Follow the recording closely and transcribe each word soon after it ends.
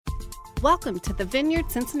Welcome to the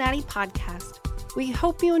Vineyard Cincinnati podcast. We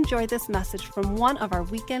hope you enjoy this message from one of our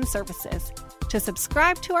weekend services. To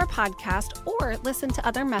subscribe to our podcast or listen to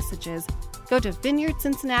other messages, go to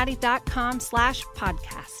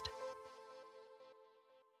vineyardcincinnati.com/podcast.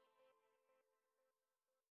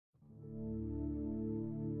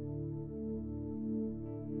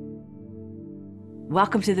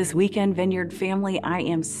 Welcome to this weekend, Vineyard family. I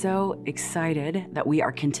am so excited that we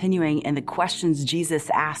are continuing in the Questions Jesus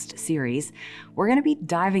Asked series. We're going to be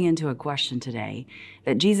diving into a question today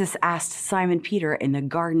that Jesus asked Simon Peter in the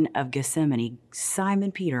Garden of Gethsemane.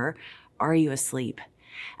 Simon Peter, are you asleep?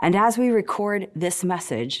 And as we record this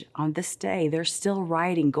message on this day, there's still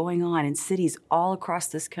rioting going on in cities all across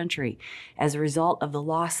this country as a result of the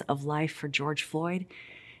loss of life for George Floyd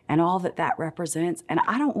and all that that represents. And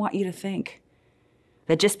I don't want you to think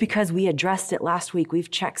that just because we addressed it last week, we've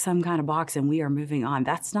checked some kind of box and we are moving on.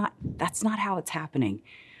 That's not how it's happening.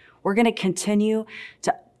 We're going to continue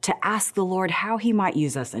to ask the Lord how he might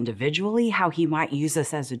use us individually, how he might use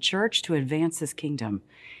us as a church to advance his kingdom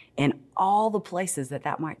in all the places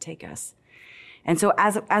that might take us. And so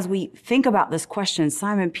as we think about this question,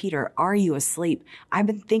 Simon Peter, are you asleep? I've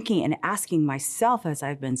been thinking and asking myself as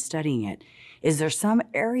I've been studying it, is there some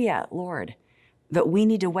area, Lord, that we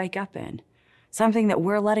need to wake up in? Something that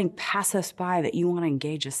we're letting pass us by that you want to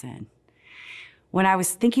engage us in. When I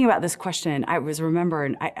was thinking about this question, I was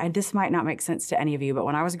remembering, this might not make sense to any of you, but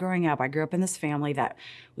when I was growing up, I grew up in this family that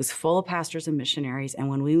was full of pastors and missionaries. And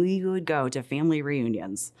when we would go to family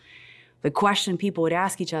reunions, the question people would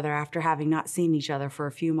ask each other after having not seen each other for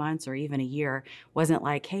a few months or even a year wasn't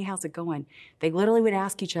like, hey, how's it going? They literally would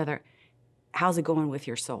ask each other, how's it going with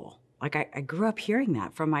your soul? Like I grew up hearing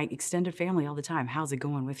that from my extended family all the time. How's it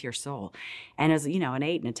going with your soul? And as, you know, an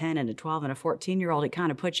 8 and a 10 and a 12 and a 14-year-old, it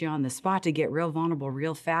kind of puts you on the spot to get real vulnerable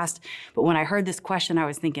real fast. But when I heard this question, I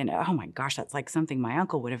was thinking, oh my gosh, that's like something my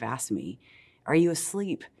uncle would have asked me. Are you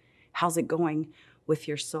asleep? How's it going with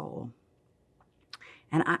your soul?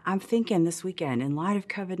 And I'm thinking this weekend, in light of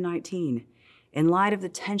COVID-19, in light of the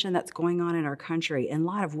tension that's going on in our country, in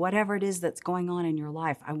light of whatever it is that's going on in your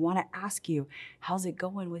life, I want to ask you, how's it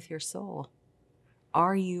going with your soul?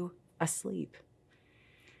 Are you asleep?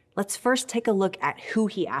 Let's first take a look at who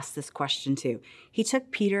he asked this question to. He took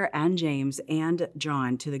Peter and James and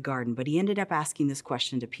John to the garden, but he ended up asking this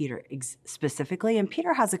question to Peter specifically. And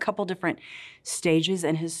Peter has a couple different stages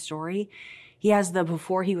in his story. He has the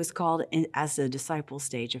before he was called as a disciple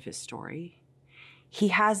stage of his story. He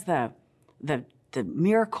has the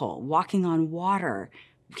miracle, walking on water.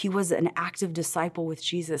 He was an active disciple with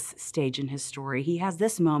Jesus stage in his story. He has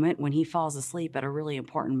this moment when he falls asleep at a really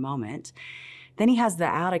important moment. Then he has the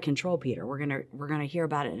out of control Peter. We're gonna hear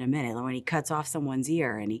about it in a minute, when he cuts off someone's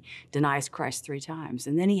ear and he denies Christ 3 times.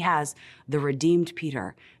 And then he has the redeemed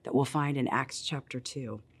Peter that we'll find in Acts chapter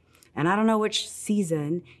 2. And I don't know which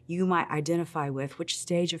season you might identify with, which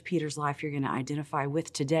stage of Peter's life you're going to identify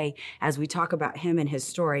with today as we talk about him and his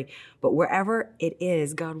story. But wherever it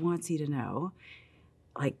is, God wants you to know,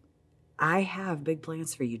 like, I have big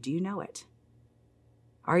plans for you. Do you know it?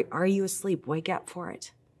 Are you asleep? Wake up for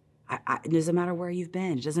it. It doesn't matter where you've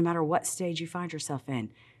been. It doesn't matter what stage you find yourself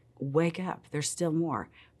in. Wake up. There's still more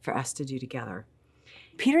for us to do together.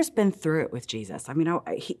 Peter's been through it with Jesus. I mean,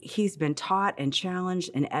 he's been taught and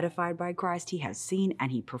challenged and edified by Christ. He has seen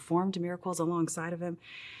and he performed miracles alongside of him.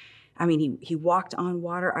 I mean, he walked on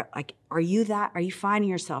water. Like, are you finding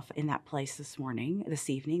yourself in that place this morning, this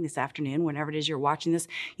evening, this afternoon, whenever it is you're watching this?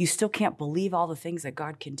 You still can't believe all the things that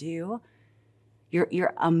God can do.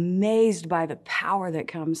 You're amazed by the power that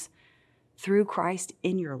comes through Christ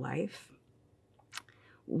in your life.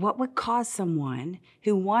 What would cause someone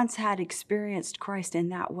who once had experienced Christ in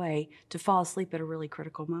that way to fall asleep at a really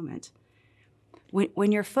critical moment?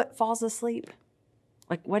 When your foot falls asleep,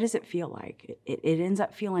 like, what does it feel like? It ends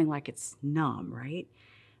up feeling like it's numb, right?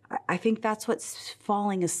 I think that's what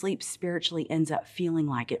falling asleep spiritually ends up feeling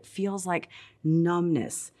like. It feels like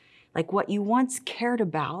numbness. Like what you once cared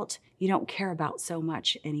about, you don't care about so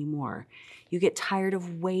much anymore. You get tired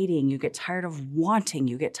of waiting. You get tired of wanting.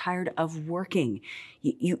 You get tired of working.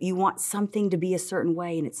 You want something to be a certain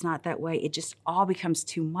way, and it's not that way. It just all becomes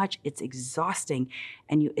too much. It's exhausting,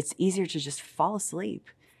 and it's easier to just fall asleep.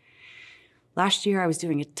 Last year, I was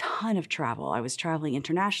doing a ton of travel. I was traveling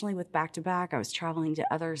internationally with back-to-back. I was traveling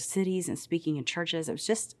to other cities and speaking in churches. I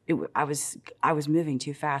was moving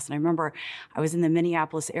too fast. And I remember I was in the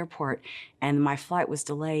Minneapolis airport and my flight was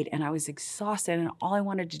delayed and I was exhausted. And all I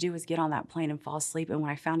wanted to do was get on that plane and fall asleep. And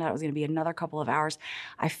when I found out it was going to be another couple of hours,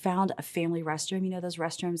 I found a family restroom. You know, those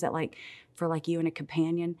restrooms that for you and a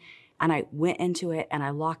companion. And I went into it and I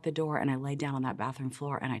locked the door and I laid down on that bathroom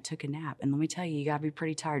floor and I took a nap. And let me tell you, you gotta be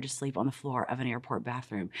pretty tired to sleep on the floor of an airport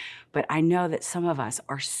bathroom. But I know that some of us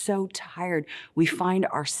are so tired, we find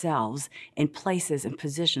ourselves in places and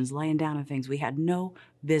positions laying down in things we had no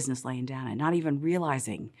business laying down and not even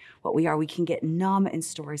realizing what we are. We can get numb in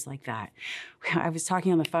stories like that. I was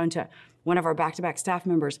talking on the phone to one of our back-to-back staff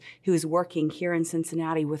members who was working here in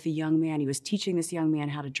Cincinnati with a young man. He was teaching this young man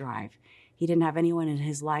how to drive. He didn't have anyone in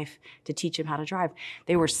his life to teach him how to drive.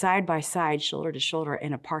 They were side by side, shoulder to shoulder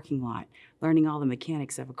in a parking lot, learning all the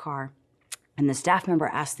mechanics of a car. And the staff member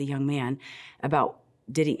asked the young man about,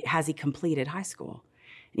 has he completed high school?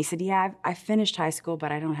 And he said, yeah, I finished high school,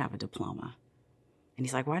 but I don't have a diploma. And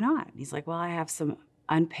he's like, why not? And he's like, well, I have some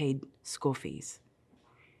unpaid school fees.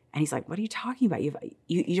 And he's like, what are you talking about?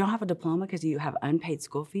 You don't have a diploma because you have unpaid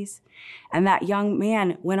school fees? And that young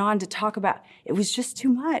man went on to talk about, it was just too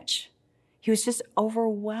much. He was just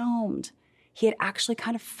overwhelmed. He had actually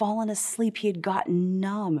kind of fallen asleep. He had gotten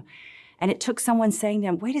numb. And it took someone saying to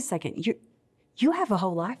him, wait a second, you have a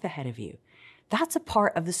whole life ahead of you. That's a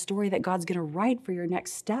part of the story that God's going to write for your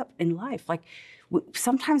next step in life. Like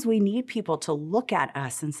sometimes we need people to look at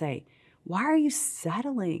us and say, why are you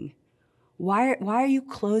settling? Why are you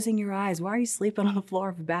closing your eyes? Why are you sleeping on the floor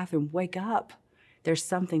of a bathroom? Wake up. There's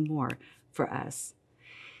something more for us.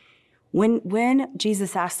 When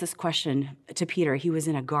Jesus asked this question to Peter, he was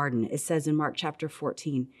in a garden. It says in Mark chapter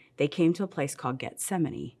 14, they came to a place called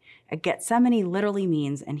Gethsemane. A Gethsemane literally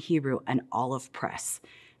means in Hebrew an olive press.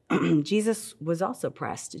 Jesus was also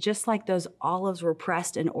pressed. Just like those olives were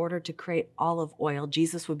pressed in order to create olive oil,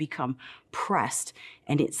 Jesus would become pressed.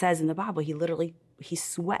 And it says in the Bible, he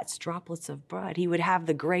sweats droplets of blood. He would have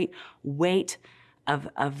the great weight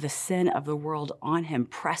of the sin of the world on him,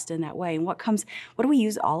 pressed in that way. And what do we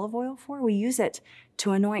use olive oil for? We use it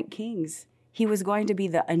to anoint kings. He was going to be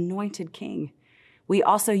the anointed king. We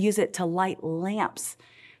also use it to light lamps.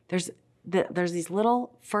 There's these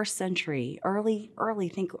little first century, early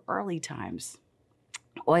times,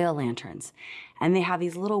 oil lanterns. And they have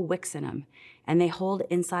these little wicks in them. And they hold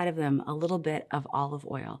inside of them a little bit of olive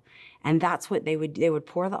oil. And that's what they would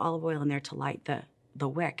pour the olive oil in there to light the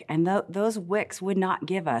wick. And those wicks would not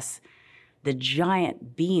give us the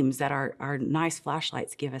giant beams that our nice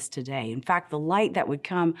flashlights give us today. In fact, the light that would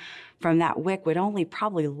come from that wick would only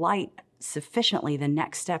probably light sufficiently the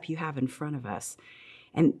next step you have in front of us.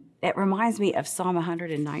 And it reminds me of Psalm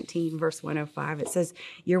 119, verse 105. It says,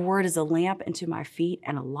 your word is a lamp unto my feet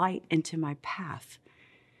and a light into my path.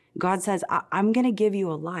 God says, I'm going to give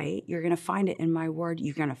you a light. You're going to find it in my word.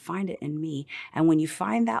 You're going to find it in me. And when you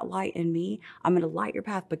find that light in me, I'm going to light your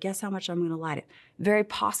path. But guess how much I'm going to light it? Very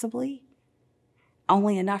possibly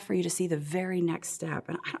only enough for you to see the very next step.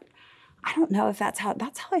 And I don't know if that's how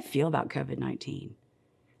I feel about COVID-19.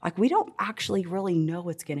 Like we don't actually really know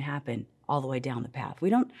what's going to happen all the way down the path. We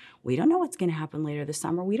don't know what's going to happen later this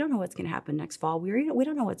summer. We don't know what's going to happen next fall. We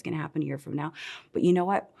don't know what's going to happen a year from now. But you know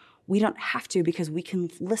what? We don't have to, because we can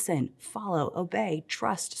listen, follow, obey,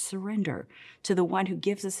 trust, surrender to the one who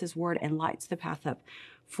gives us his word and lights the path up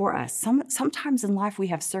for us. Sometimes in life we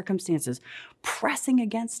have circumstances pressing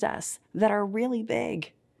against us that are really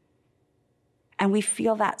big. And we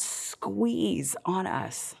feel that squeeze on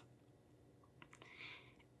us.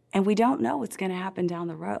 And we don't know what's going to happen down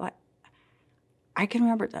the road. I can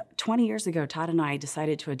remember 20 years ago, Todd and I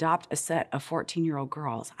decided to adopt a set of 14-year-old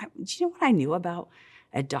girls. Do you know what I knew about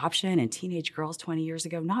adoption and teenage girls 20 years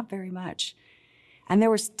ago? Not very much. And there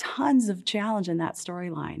was tons of challenge in that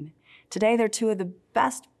storyline. Today, they're two of the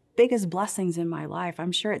biggest blessings in my life.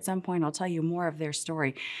 I'm sure at some point I'll tell you more of their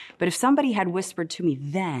story. But if somebody had whispered to me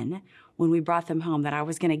then, when we brought them home, that I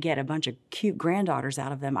was going to get a bunch of cute granddaughters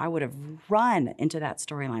out of them, I would have run into that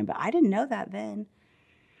storyline. But I didn't know that then.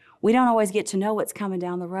 We don't always get to know what's coming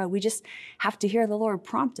down the road. We just have to hear the Lord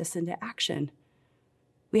prompt us into action.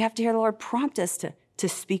 We have to hear the Lord prompt us to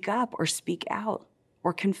speak up or speak out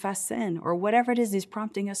or confess sin or whatever it is he's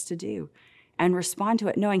prompting us to do, and respond to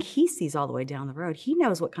it knowing he sees all the way down the road. He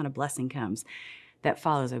knows what kind of blessing comes that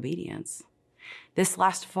follows obedience. This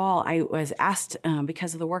last fall, I was asked,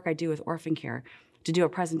 because of the work I do with orphan care, to do a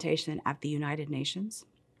presentation at the United Nations.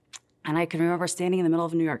 And I can remember standing in the middle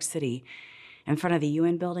of New York City in front of the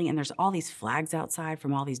UN building, and there's all these flags outside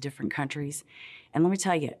from all these different countries. And let me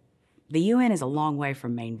tell you, the UN is a long way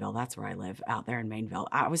from Mainville. That's where I live, out there in Mainville.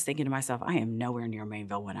 I was thinking to myself, I am nowhere near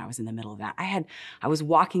Mainville when I was in the middle of that. I was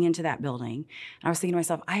walking into that building, and I was thinking to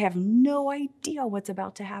myself, I have no idea what's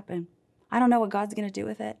about to happen. I don't know what God's going to do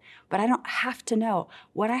with it, but I don't have to know.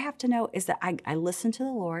 What I have to know is that I listen to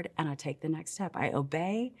the Lord and I take the next step. I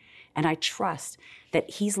obey And I trust that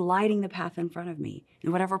he's lighting the path in front of me.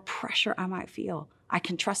 And whatever pressure I might feel, I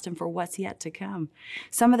can trust him for what's yet to come.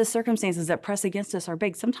 Some of the circumstances that press against us are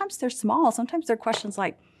big. Sometimes they're small. Sometimes they're questions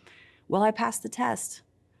like, will I pass the test?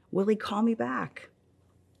 Will he call me back?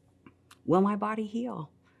 Will my body heal?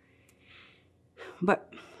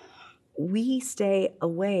 But we stay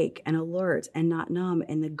awake and alert and not numb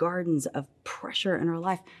in the gardens of pressure in our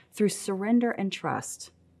life through surrender and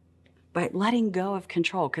trust, by letting go of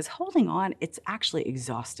control. Because holding on, it's actually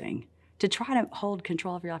exhausting. To try to hold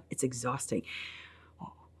control of your life, it's exhausting.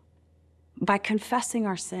 By confessing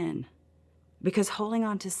our sin, because holding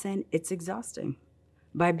on to sin, it's exhausting.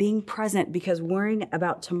 By being present, because worrying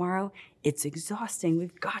about tomorrow, it's exhausting.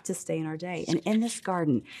 We've got to stay in our day. And in this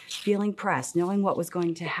garden, feeling pressed, knowing what was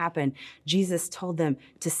going to happen, Jesus told them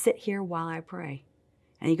to sit here while I pray.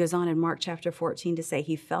 And he goes on in Mark chapter 14 to say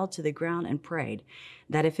he fell to the ground and prayed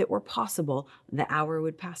that if it were possible, the hour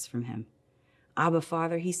would pass from him. Abba,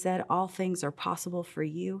 Father, he said, all things are possible for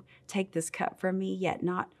you. Take this cup from me, yet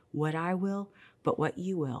not what I will, but what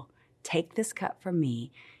you will. Take this cup from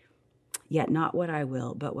me, yet not what I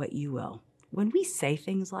will, but what you will. When we say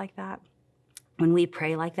things like that, when we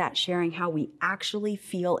pray like that, sharing how we actually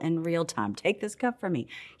feel in real time, take this cup from me.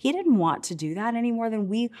 He didn't want to do that any more than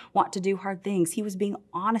we want to do hard things. He was being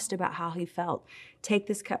honest about how he felt. Take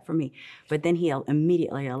this cup from me. But then he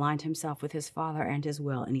immediately aligned himself with his Father and his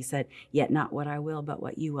will. And he said, yet not what I will, but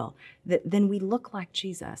what you will. Then we look like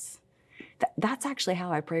Jesus. That's actually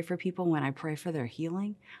how I pray for people when I pray for their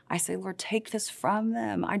healing. I say, Lord, take this from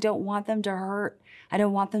them. I don't want them to hurt. I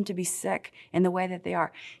don't want them to be sick in the way that they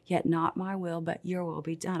are. Yet not my will, but your will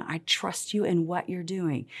be done. I trust you in what you're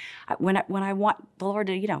doing. When I want the Lord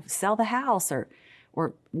to, sell the house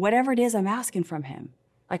or whatever it is I'm asking from him,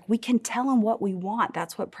 like we can tell him what we want.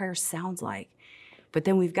 That's what prayer sounds like. But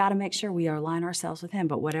then we've got to make sure we align ourselves with him.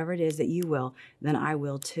 But whatever it is that you will, then I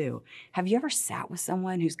will too. Have you ever sat with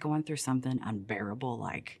someone who's going through something unbearable,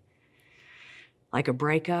 like a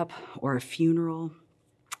breakup or a funeral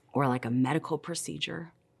or like a medical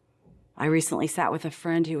procedure? I recently sat with a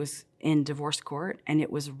friend who was in divorce court, and it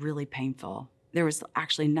was really painful. There was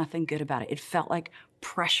actually nothing good about it. It felt like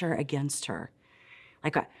pressure against her.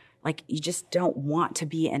 Like you just don't want to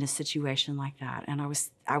be in a situation like that. And I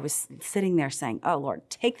was sitting there saying, oh, Lord,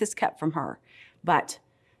 take this cup from her, but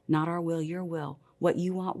not our will, your will. What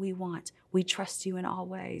you want, we want. We trust you in all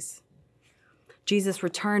ways. Jesus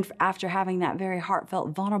returned after having that very heartfelt,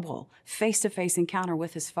 vulnerable, face-to-face encounter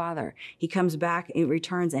with his Father. He comes back, he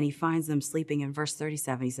returns, and he finds them sleeping. In verse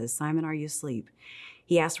 37, he says, Simon, are you asleep?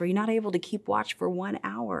 He asked, were you not able to keep watch for 1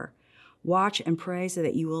 hour? Watch and pray so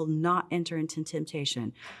that you will not enter into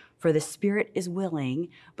temptation. For the spirit is willing,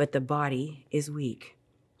 but the body is weak.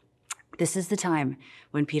 This is the time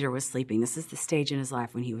when Peter was sleeping. This is the stage in his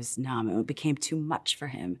life when he was numb. It became too much for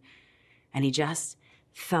him, and he just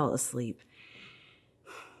fell asleep.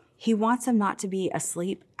 He wants him not to be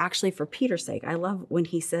asleep, actually, for Peter's sake. I love when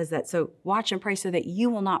he says that. So watch and pray so that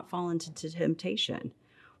you will not fall into temptation.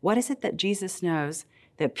 What is it that Jesus knows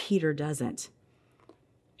that Peter doesn't?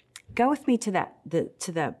 Go with me to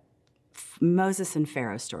the Moses and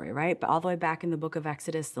Pharaoh story, right? But all the way back in the book of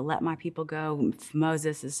Exodus, the let my people go.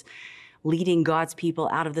 Moses is leading God's people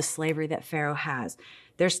out of the slavery that Pharaoh has.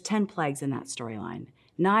 There's 10 plagues in that storyline.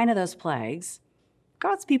 9 of those plagues,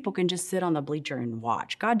 God's people can just sit on the bleacher and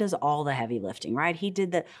watch. God does all the heavy lifting, right? He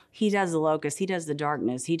does the locust, he does the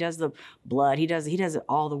darkness, he does the blood, he does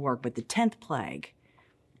all the work. But the 10th plague,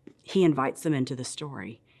 he invites them into the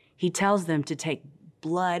story. He tells them to take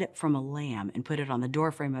blood from a lamb and put it on the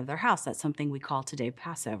doorframe of their house. That's something we call today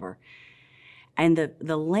Passover. And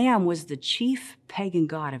the lamb was the chief pagan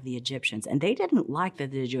god of the Egyptians. And they didn't like that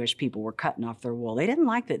the Jewish people were cutting off their wool. They didn't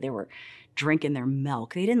like that they were drinking their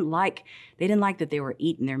milk. They didn't like that they were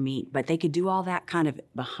eating their meat, but they could do all that kind of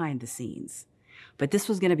behind the scenes. But this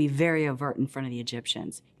was going to be very overt in front of the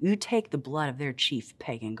Egyptians. You take the blood of their chief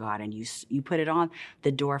pagan god and you put it on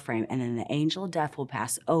the doorframe, and then the angel of death will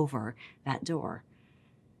pass over that door.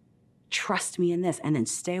 Trust me in this, and then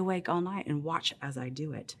stay awake all night and watch as I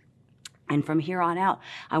do it. And from here on out,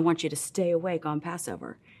 I want you to stay awake on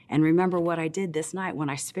Passover. And remember what I did this night when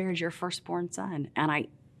I spared your firstborn son, and I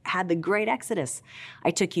had the great Exodus.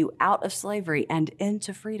 I took you out of slavery and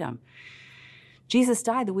into freedom. Jesus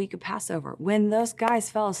died the week of Passover. When those guys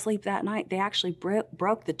fell asleep that night, they actually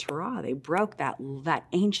broke the Torah. They broke that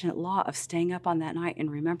ancient law of staying up on that night.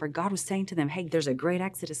 And remember, God was saying to them, hey, there's a great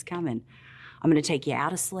Exodus coming. I'm going to take you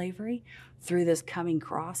out of slavery, through this coming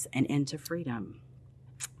cross, and into freedom.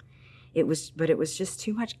 It was just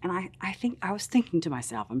too much. And I was thinking to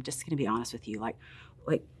myself, I'm just going to be honest with you, like,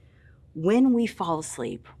 When we fall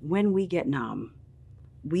asleep, when we get numb,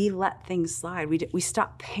 we let things slide. We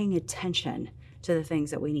stop paying attention to the things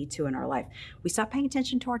that we need to in our life. We stop paying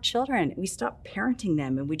attention to our children. We stop parenting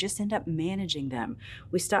them and we just end up managing them.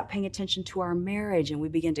 We stop paying attention to our marriage and we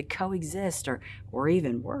begin to coexist or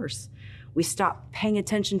even worse. We stop paying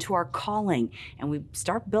attention to our calling and we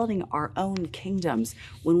start building our own kingdoms.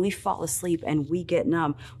 When we fall asleep and we get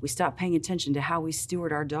numb, we stop paying attention to how we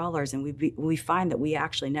steward our dollars and we find that we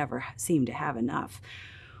actually never seem to have enough.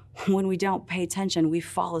 When we don't pay attention, we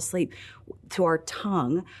fall asleep to our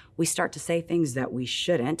tongue. We start to say things that we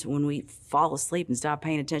shouldn't. When we fall asleep and stop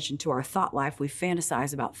paying attention to our thought life, we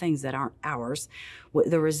fantasize about things that aren't ours.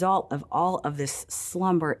 The result of all of this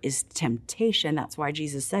slumber is temptation. That's why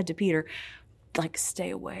Jesus said to Peter, stay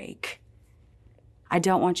awake. I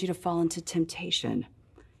don't want you to fall into temptation.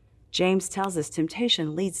 James tells us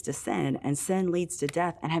temptation leads to sin and sin leads to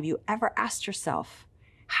death. And have you ever asked yourself,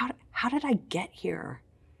 how did I get here?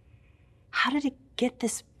 How did it get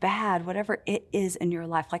this bad, whatever it is in your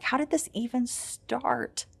life? How did this even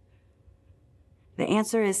start? The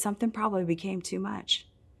answer is something probably became too much.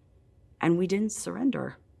 And we didn't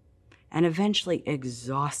surrender. And eventually,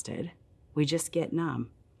 exhausted, we just get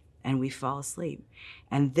numb and we fall asleep.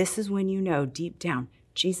 And this is when you know deep down,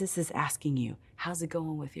 Jesus is asking you, how's it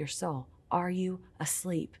going with your soul? Are you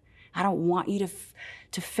asleep? I don't want you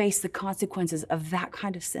to face the consequences of that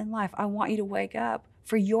kind of sin life. I want you to wake up.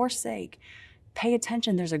 For your sake, pay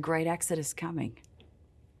attention. There's a great exodus coming.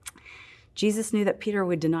 Jesus knew that Peter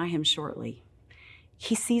would deny him shortly.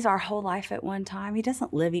 He sees our whole life at one time. He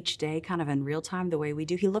doesn't live each day kind of in real time the way we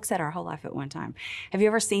do. He looks at our whole life at one time. Have you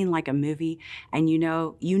ever seen a movie and you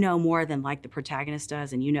know more than the protagonist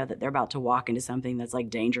does and you know that they're about to walk into something that's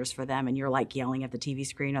dangerous for them and you're yelling at the TV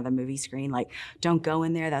screen or the movie screen don't go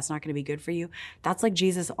in there, that's not going to be good for you. That's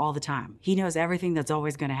Jesus all the time. He knows everything that's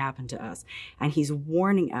always going to happen to us. And he's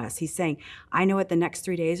warning us. He's saying, I know what the next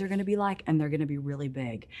 3 days are going to be like and they're going to be really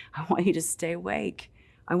big. I want you to stay awake.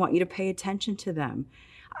 I want you to pay attention to them.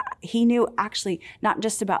 He knew actually not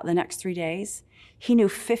just about the next 3 days. He knew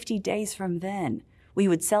 50 days from then we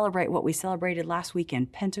would celebrate what we celebrated last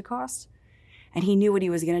weekend, Pentecost. And he knew what he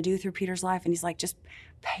was going to do through Peter's life. And he's just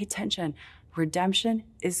pay attention. Redemption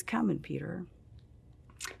is coming, Peter.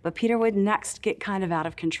 But Peter would next get kind of out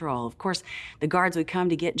of control. Of course, the guards would come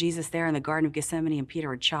to get Jesus there in the Garden of Gethsemane, and Peter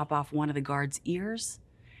would chop off one of the guards' ears.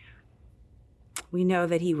 We know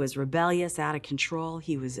that he was rebellious, out of control.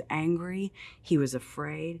 He was angry. He was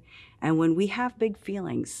afraid. And when we have big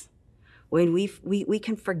feelings, when we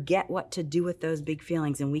can forget what to do with those big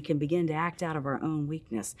feelings and we can begin to act out of our own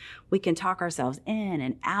weakness, we can talk ourselves in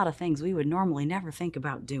and out of things we would normally never think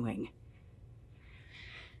about doing.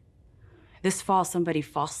 This fall, somebody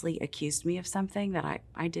falsely accused me of something that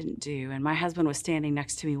I didn't do. And my husband was standing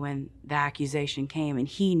next to me when the accusation came, and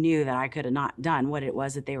he knew that I could have not done what it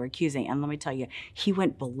was that they were accusing. And let me tell you, he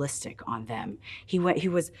went ballistic on them.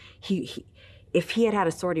 If he had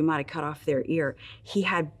a sword, he might have cut off their ear. He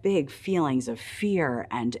had big feelings of fear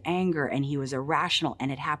and anger, and he was irrational,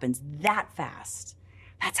 and it happens that fast.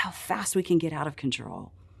 That's how fast we can get out of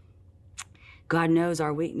control. God knows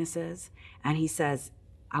our weaknesses, and he says,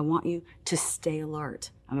 I want you to stay alert.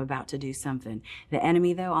 I'm about to do something. The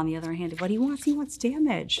enemy, though, on the other hand, what he wants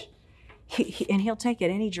damage. And he'll take it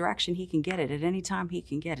any direction he can get it, at any time he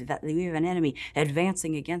can get it. That we have an enemy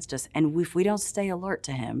advancing against us. And if we don't stay alert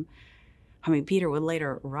to him, Peter would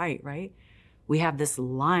later write, right? We have this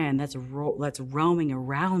lion that's roaming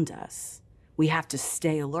around us. We have to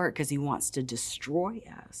stay alert because he wants to destroy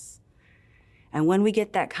us. And when we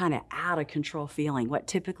get that kind of out of control feeling, what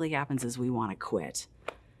typically happens is we want to quit.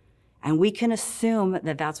 And we can assume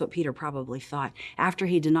that that's what Peter probably thought. After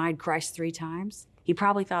he denied Christ 3 times, he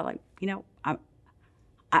probably thought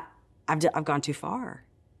I've gone too far.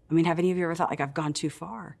 Have any of you ever thought I've gone too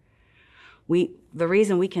far? The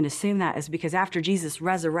reason we can assume that is because after Jesus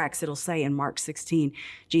resurrects, it'll say in Mark 16,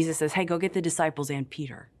 Jesus says, hey, go get the disciples and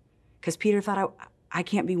Peter. Because Peter thought, I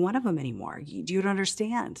can't be one of them anymore. You don't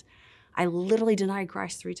understand. I literally denied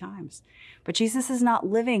Christ 3 times. But Jesus is not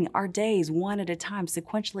living our days one at a time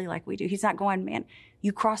sequentially like we do. He's not going, man,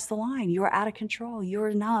 you crossed the line. You were out of control. You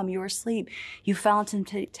were numb. You were asleep. You fell into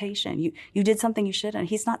temptation. You did something you shouldn't.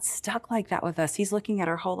 He's not stuck like that with us. He's looking at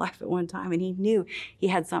our whole life at one time, and he knew he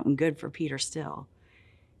had something good for Peter still.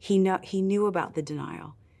 He knew about the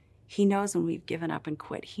denial. He knows when we've given up and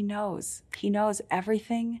quit. He knows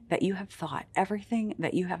everything that you have thought, everything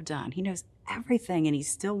that you have done. He knows everything, and he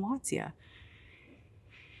still wants you.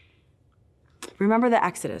 Remember the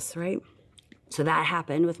Exodus, right? So that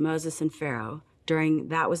happened with Moses and Pharaoh.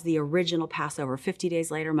 That was the original Passover. 50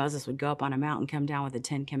 days later, Moses would go up on a mountain, come down with the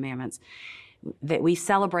 10 Commandments. That we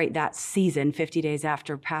celebrate that season 50 days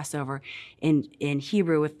after Passover in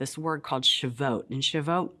Hebrew with this word called Shavuot. And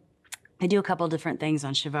Shavuot, they do a couple different things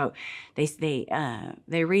on Shavuot.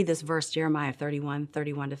 They read this verse, Jeremiah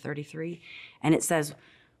 31:31-33, and it says,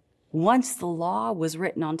 once the law was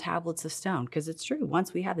written on tablets of stone, because it's true,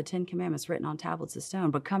 once we had the 10 Commandments written on tablets of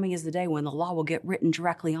stone, but coming is the day when the law will get written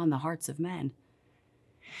directly on the hearts of men.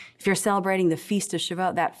 If you're celebrating the Feast of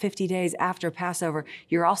Shavuot, that 50 days after Passover,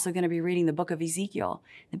 you're also going to be reading the book of Ezekiel.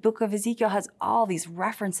 The book of Ezekiel has all these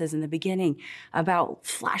references in the beginning about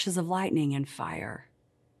flashes of lightning and fire.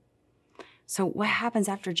 So what happens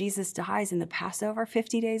after Jesus dies in the Passover?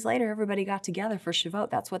 50 days later, everybody got together for Shavuot.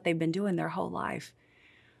 That's what they've been doing their whole life.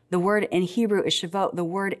 The word in Hebrew is Shavuot. The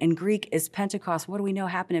word in Greek is Pentecost. What do we know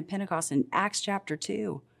happened in Pentecost in Acts chapter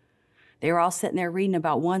 2? They were all sitting there reading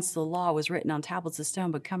about once the law was written on tablets of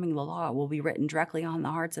stone, but coming the law will be written directly on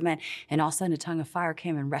the hearts of men. And all of a sudden a tongue of fire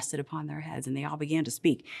came and rested upon their heads, and they all began to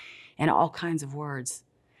speak in all kinds of words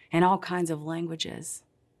and all kinds of languages.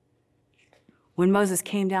 When Moses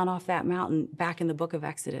came down off that mountain back in the book of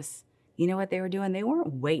Exodus, you know what they were doing? They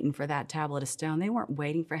weren't waiting for that tablet of stone. They weren't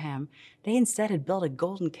waiting for him. They instead had built a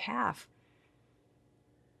golden calf.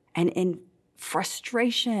 And in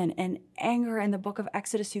frustration and anger in the book of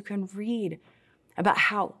Exodus, you can read about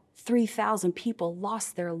how 3,000 people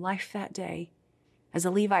lost their life that day as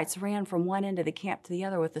the Levites ran from one end of the camp to the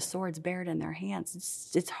other with the swords bared in their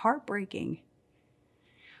hands. It's heartbreaking.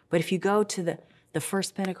 But if you go to the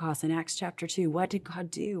first Pentecost in Acts chapter 2, what did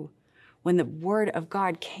God do? When the word of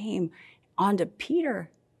God came onto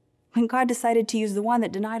Peter, when God decided to use the one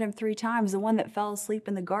that denied him 3 times, the one that fell asleep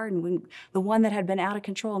in the garden, the one that had been out of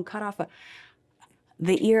control and cut off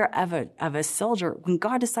the ear of a soldier, when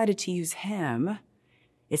God decided to use him,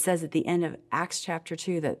 it says at the end of Acts chapter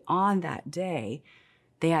 2 that on that day,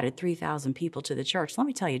 they added 3,000 people to the church. Let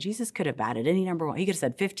me tell you, Jesus could have added any number. He could have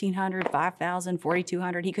said 1,500, 5,000,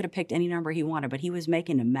 4,200. He could have picked any number he wanted, but he was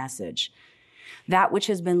making a message. That which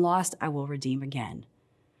has been lost, I will redeem again.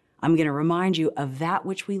 I'm going to remind you of that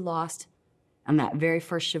which we lost on that very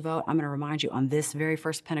first Shavuot. I'm going to remind you on this very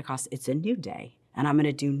first Pentecost, it's a new day, and I'm going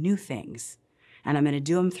to do new things. And I'm going to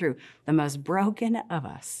do them through the most broken of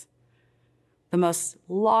us, the most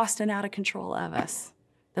lost and out of control of us,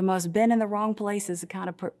 the most been in the wrong places, the kind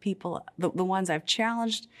of people, the ones I've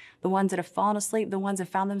challenged, the ones that have fallen asleep, the ones that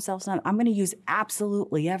found themselves on. I'm going to use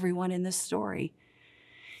absolutely everyone in this story.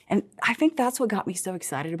 And I think that's what got me so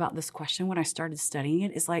excited about this question when I started studying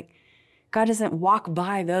it, is like, God doesn't walk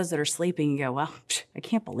by those that are sleeping and go, well, I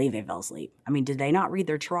can't believe they fell asleep. I mean, did they not read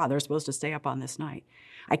their Torah? They're supposed to stay up on this night.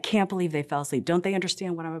 I can't believe they fell asleep. Don't they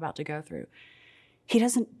understand what I'm about to go through? He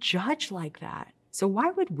doesn't judge like that. So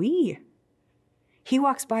why would we? He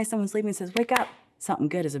walks by someone sleeping and says, wake up, something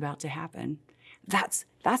good is about to happen. That's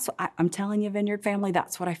I'm telling you, Vineyard family,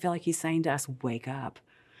 that's what I feel like he's saying to us. Wake up.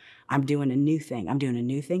 I'm doing a new thing. I'm doing a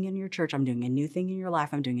new thing in your church. I'm doing a new thing in your life.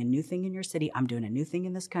 I'm doing a new thing in your city. I'm doing a new thing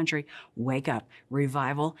in this country. Wake up.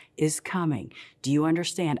 Revival is coming. Do you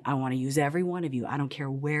understand? I want to use every one of you. I don't care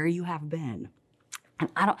where you have been. And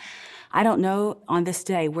I don't know on this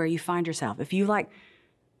day where you find yourself. If you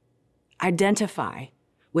identify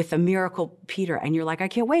with the miracle Peter and you're like, I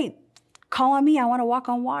can't wait. Call on me. I want to walk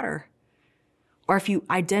on water. Or if you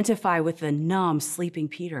identify with the numb, sleeping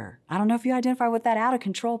Peter. I don't know if you identify with that out of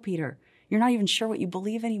control Peter. You're not even sure what you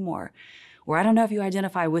believe anymore. Or I don't know if you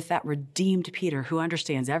identify with that redeemed Peter who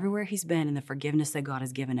understands everywhere he's been and the forgiveness that God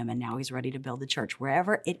has given him, and now he's ready to build the church.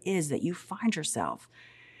 Wherever it is that you find yourself,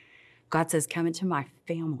 God says, come into my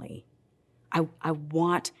family. I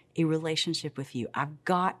want a relationship with you. I've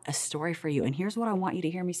got a story for you. And here's what I want you to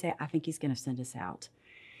hear me say. I think he's going to send us out.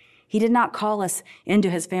 He did not call us into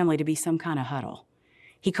his family to be some kind of huddle.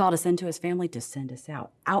 He called us into his family to send us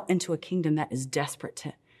out into a kingdom that is desperate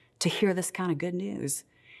to hear this kind of good news,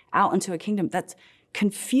 out into a kingdom that's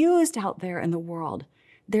confused out there in the world.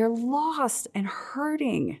 They're lost and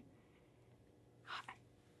hurting.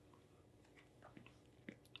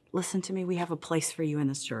 Listen to me, we have a place for you in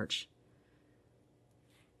this church.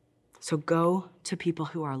 So go to people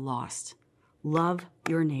who are lost. Love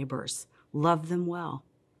your neighbors. Love them well.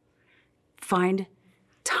 Find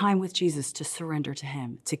time with Jesus to surrender to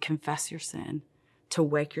him, to confess your sin, to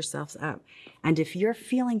wake yourselves up. And if you're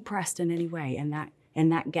feeling pressed in any way in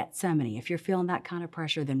that Gethsemane, if you're feeling that kind of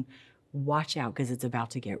pressure, then watch out because it's about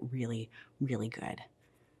to get really, really good.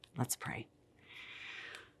 Let's pray.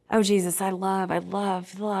 Oh, Jesus, I love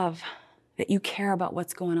that you care about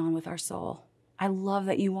what's going on with our soul. I love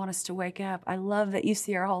that you want us to wake up. I love that you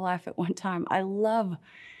see our whole life at one time. I love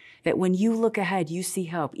That when you look ahead, you see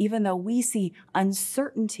hope, even though we see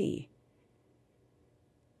uncertainty.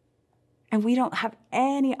 And we don't have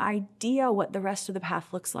any idea what the rest of the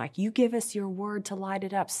path looks like. You give us your word to light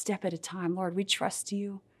it up step at a time. Lord, we trust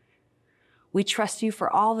you. We trust you for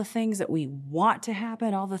all the things that we want to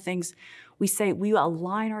happen, all the things we say. We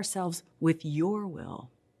align ourselves with your will.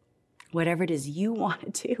 Whatever it is you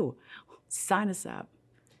want to do, sign us up.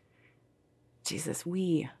 Jesus,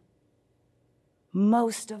 we,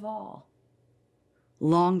 most of all,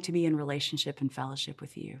 long to be in relationship and fellowship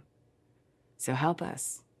with you. So help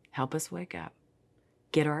us. Help us wake up,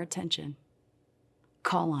 get our attention,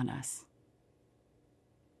 call on us.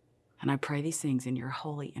 And I pray these things in your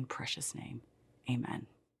holy and precious name. Amen.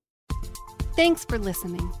 Thanks for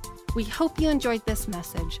listening. We hope you enjoyed this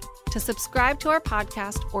message. To subscribe to our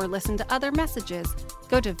podcast or listen to other messages,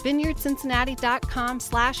 go to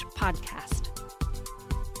vineyardcincinnati.com/podcast.